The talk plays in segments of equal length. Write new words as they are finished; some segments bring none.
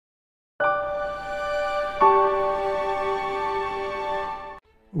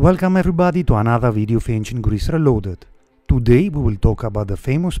Welcome everybody to another video of Ancient Greece Reloaded. Today we will talk about the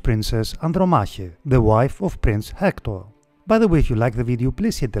famous princess Andromache, the wife of Prince Hector. By the way, if you like the video,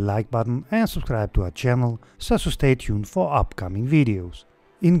 please hit the like button and subscribe to our channel so as to stay tuned for upcoming videos.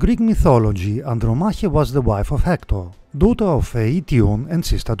 In Greek mythology, Andromache was the wife of Hector, daughter of Eetion and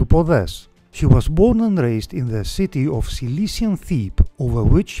sister to Podes. She was born and raised in the city of Cilician Thebe, over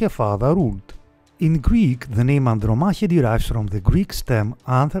which her father ruled. In Greek, the name Andromache derives from the Greek stem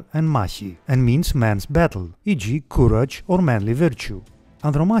anther and machi and means man's battle, e.g. courage or manly virtue.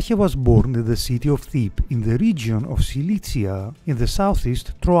 Andromache was born in the city of Thebe in the region of Cilicia in the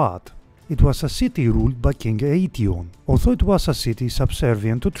southeast Troad. It was a city ruled by King Eetion, although it was a city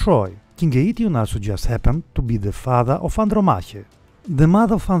subservient to Troy. King Eetion also just happened to be the father of Andromache. The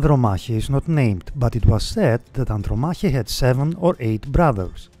mother of Andromache is not named, but it was said that Andromache had 7 or 8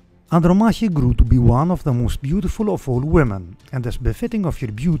 brothers. Andromache grew to be one of the most beautiful of all women, and as befitting of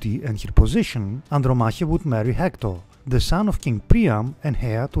her beauty and her position, Andromache would marry Hector, the son of King Priam and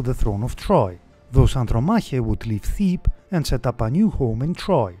heir to the throne of Troy. Thus Andromache would leave Thebe and set up a new home in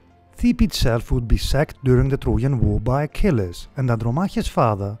Troy. Thebe itself would be sacked during the Trojan War by Achilles, and Andromache's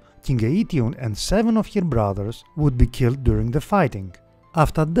father, King Eetion, and 7 of her brothers would be killed during the fighting.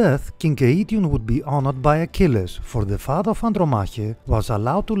 After death, King Eetion would be honored by Achilles, for the father of Andromache was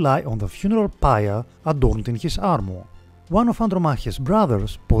allowed to lie on the funeral pyre adorned in his armor. One of Andromache's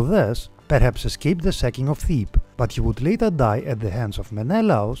brothers, Podes, perhaps escaped the sacking of Thebe, but he would later die at the hands of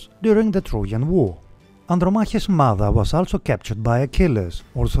Menelaus during the Trojan War. Andromache's mother was also captured by Achilles,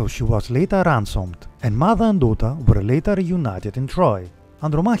 although she was later ransomed, and mother and daughter were later reunited in Troy.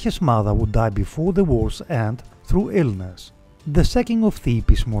 Andromache's mother would die before the war's end through illness. The sacking of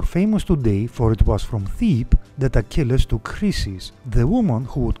Thebe is more famous today, for it was from Thebe that Achilles took Chryseis, the woman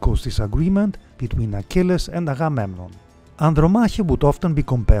who would cause disagreement between Achilles and Agamemnon. Andromache would often be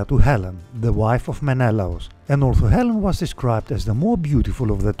compared to Helen, the wife of Menelaus, and although Helen was described as the more beautiful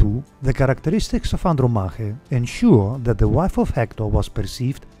of the two, the characteristics of Andromache ensure that the wife of Hector was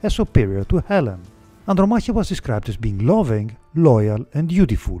perceived as superior to Helen. Andromache was described as being loving, loyal, and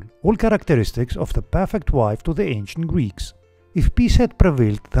dutiful, all characteristics of the perfect wife to the ancient Greeks. If peace had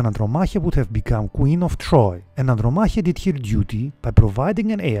prevailed, then Andromache would have become queen of Troy, and Andromache did her duty by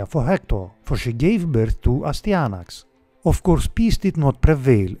providing an heir for Hector, for she gave birth to Astyanax. Of course, peace did not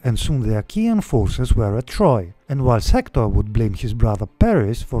prevail, and soon the Achaean forces were at Troy, and whilst Hector would blame his brother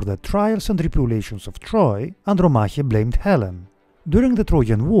Paris for the trials and tribulations of Troy, Andromache blamed Helen. During the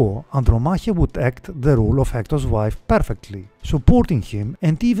Trojan War, Andromache would act the role of Hector's wife perfectly, supporting him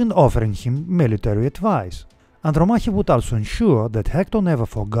and even offering him military advice. Andromache would also ensure that Hector never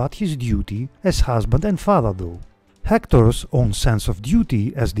forgot his duty as husband and father though. Hector's own sense of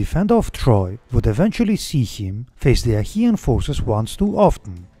duty as defender of Troy would eventually see him face the Achaean forces once too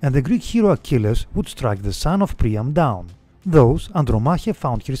often, and the Greek hero Achilles would strike the son of Priam down. Thus, Andromache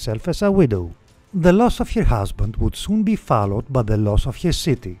found herself as a widow. The loss of her husband would soon be followed by the loss of her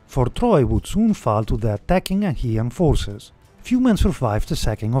city, for Troy would soon fall to the attacking Achaean forces. Few men survived the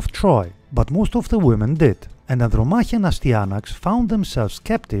sacking of Troy, but most of the women did, and Andromache and Astyanax found themselves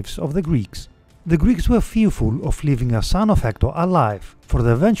captives of the Greeks. The Greeks were fearful of leaving a son of Hector alive, for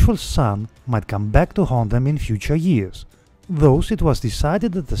the vengeful son might come back to haunt them in future years. Thus it was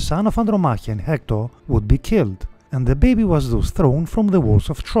decided that the son of Andromache and Hector would be killed, and the baby was thus thrown from the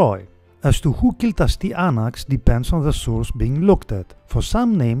walls of Troy. As to who killed Astyanax depends on the source being looked at, for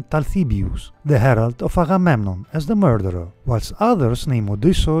some name Talthybius, the herald of Agamemnon, as the murderer, whilst others name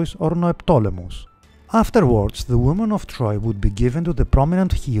Odysseus or Neoptolemus. Afterwards, the women of Troy would be given to the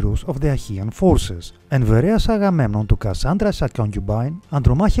prominent heroes of the Achaean forces, and whereas Agamemnon took Cassandra as a concubine,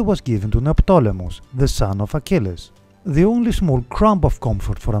 Andromache was given to Neoptolemus, the son of Achilles. The only small crumb of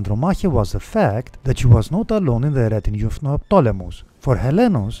comfort for Andromache was the fact that she was not alone in the retinue of Neoptolemus, for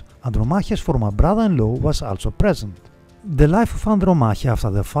Helenus, Andromache's former brother-in-law, was also present. The life of Andromache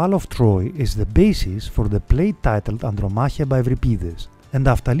after the fall of Troy is the basis for the play titled Andromache by Euripides, and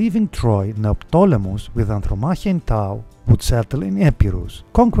after leaving Troy, Neoptolemus, with Andromache in tow, would settle in Epirus,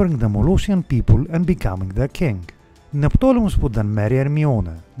 conquering the Molossian people and becoming their king. Neoptolemus would then marry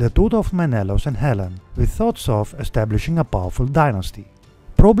Hermione, the daughter of Menelaus and Helen, with thoughts of establishing a powerful dynasty.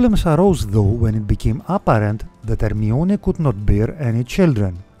 Problems arose though when it became apparent that Hermione could not bear any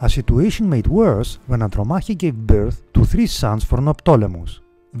children, a situation made worse when Andromache gave birth to 3 sons for Neoptolemus.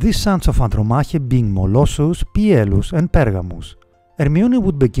 These sons of Andromache being Molossus, Pielus and Pergamus. Hermione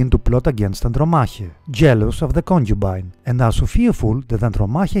would begin to plot against Andromache, jealous of the concubine, and also fearful that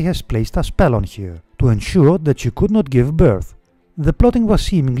Andromache has placed a spell on her, to ensure that she could not give birth. The plotting was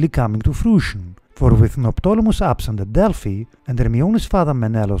seemingly coming to fruition, For with Neoptolemus absent at Delphi and Hermione's father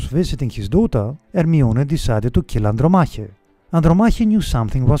Menelaus visiting his daughter, Hermione decided to kill Andromache. Andromache knew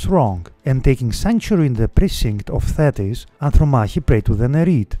something was wrong, and taking sanctuary in the precinct of Thetis, Andromache prayed to the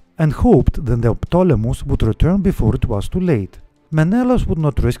Nereid, and hoped that Neoptolemus would return before it was too late. Menelaus would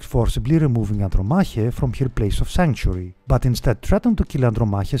not risk forcibly removing Andromache from her place of sanctuary, but instead threatened to kill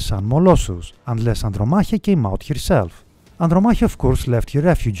Andromache's son Molossus, unless Andromache came out herself. Andromache of course left her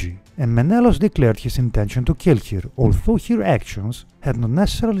refugee, and Menelaus declared his intention to kill her, although her actions had not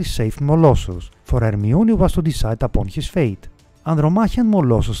necessarily saved Molossus, for Hermione was to decide upon his fate. Andromache and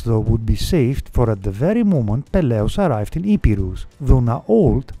Molossus though would be saved, for at the very moment Peleus arrived in Epirus. Though now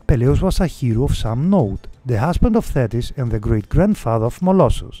old, Peleus was a hero of some note, the husband of Thetis and the great-grandfather of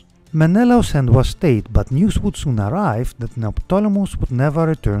Molossus. Menelaus' end was stayed, but news would soon arrive that Neoptolemus would never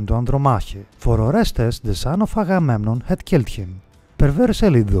return to Andromache, for Orestes, the son of Agamemnon, had killed him.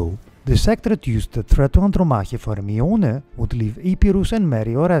 Perversely though, the sect reduced the threat to Andromache, for Hermione would leave Epirus and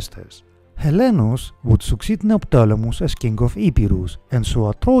marry Orestes. Helenus would succeed Neoptolemus as king of Epirus, and so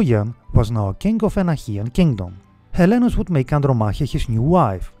a Trojan was now a king of an Achaean kingdom. Helenus would make Andromache his new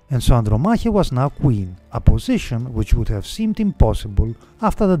wife, and so Andromache was now queen, a position which would have seemed impossible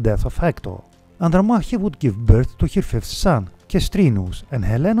after the death of Hector. Andromache would give birth to her fifth son, Cestrinus, and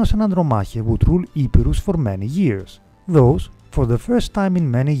Helenus and Andromache would rule Epirus for many years. Thus, for the first time in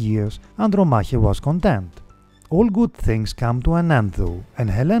many years, Andromache was content. All good things come to an end though, and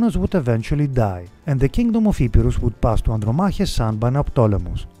Helenus would eventually die, and the kingdom of Epirus would pass to Andromache's son by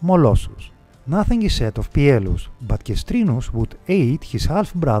Neoptolemus, Molossus. Nothing is said of Pielus, but Cestrinus would aid his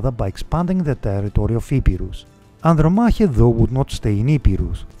half-brother by expanding the territory of Epirus. Andromache though would not stay in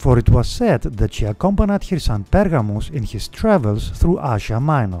Epirus, for it was said that she accompanied her son Pergamus in his travels through Asia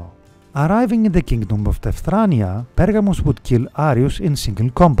Minor. Arriving in the kingdom of Tephthania, Pergamus would kill Arius in single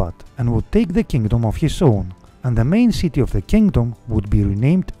combat, and would take the kingdom of his own, and the main city of the kingdom would be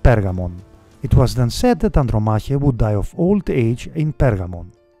renamed Pergamon. It was then said that Andromache would die of old age in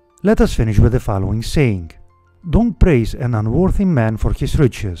Pergamon. Let us finish with the following saying: "Don't praise an unworthy man for his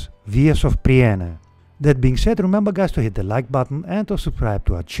riches, Vias of Priene." That being said, remember guys to hit the like button and to subscribe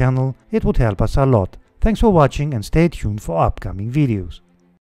to our channel, it would help us a lot. Thanks for watching and stay tuned for upcoming videos.